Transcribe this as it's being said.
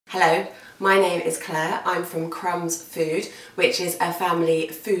Hello, my name is Claire. I'm from Crumbs Food, which is a family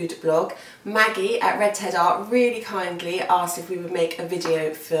food blog. Maggie at Red Ted Art really kindly asked if we would make a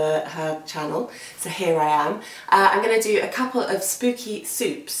video for her channel, so here I am. I'm going to do a couple of spooky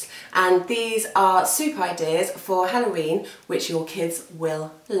soups, and these are soup ideas for Halloween which your kids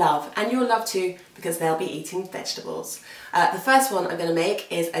will love, and you'll love too because they'll be eating vegetables. The first one I'm going to make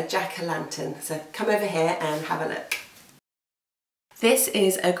is a jack-o'-lantern, so come over here and have a look. This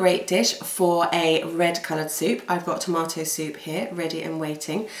is a great dish for a red coloured soup. I've got tomato soup here, ready and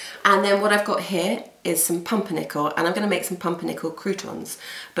waiting. And then what I've got here is some pumpernickel, and I'm going to make some pumpernickel croutons.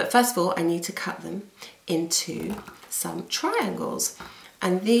 But first of all, I need to cut them into some triangles.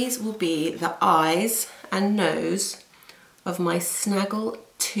 And these will be the eyes and nose of my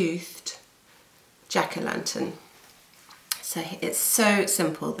snaggle-toothed jack-o'-lantern. So it's so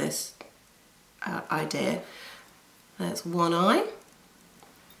simple, this idea. There's one eye.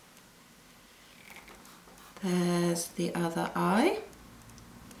 There's the other eye.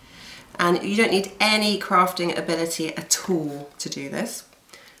 And you don't need any crafting ability at all to do this,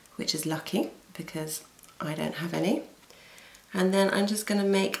 which is lucky because I don't have any. And then I'm just going to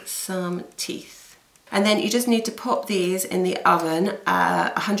make some teeth. And then you just need to pop these in the oven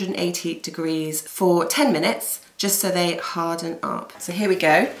at 180 degrees for 10 minutes, just so they harden up. So here we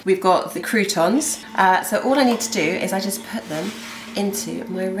go. We've got the croutons. So all I need to do is I just put them into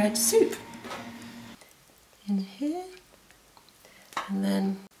my red soup. In here, and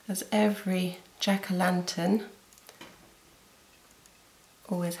then as every jack-o'-lantern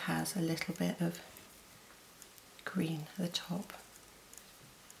always has a little bit of green at the top.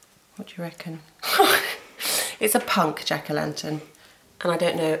 What do you reckon? It's a punk jack-o'-lantern, and I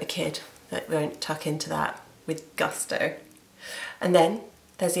don't know a kid that won't tuck into that with gusto. And then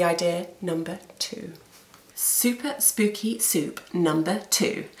there's the idea number 2. Super spooky soup number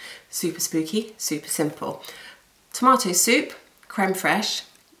 2. Super spooky, super simple. Tomato soup, creme fraiche.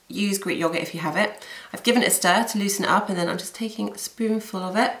 Use Greek yogurt if you have it. I've given it a stir to loosen it up, and then I'm just taking a spoonful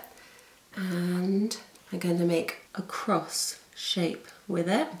of it, and I'm going to make a cross shape with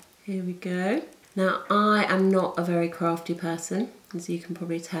it. Here we go. Now, I am not a very crafty person, as you can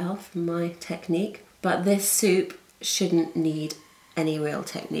probably tell from my technique, but this soup shouldn't need any real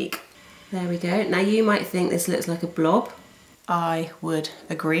technique. There we go. Now you might think this looks like a blob. I would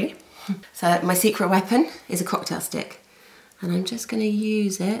agree. So my secret weapon is a cocktail stick, and I'm just going to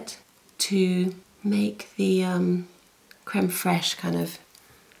use it to make the creme fraiche kind of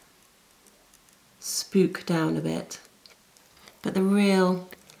spook down a bit. But the real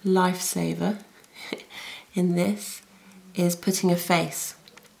lifesaver in this is putting a face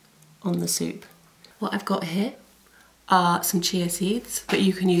on the soup. What I've got here are some chia seeds, but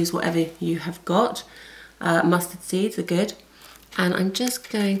you can use whatever you have got. Mustard seeds are good. And I'm just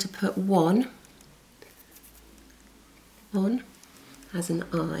going to put one on as an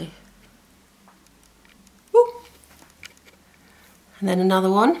eye. Woo! And then another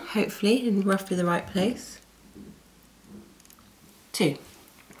one, hopefully in roughly the right place. 2.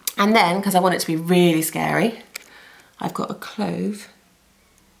 And then, because I want it to be really scary, I've got a clove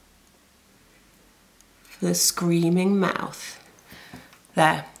for the screaming mouth.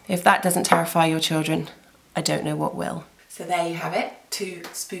 There, if that doesn't terrify your children, I don't know what will. So there you have it, 2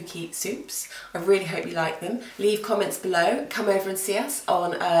 spooky soups. I really hope you like them. Leave comments below, come over and see us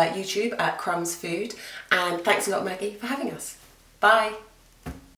on YouTube at Crumbs Food, and thanks a lot, Maggie, for having us. Bye.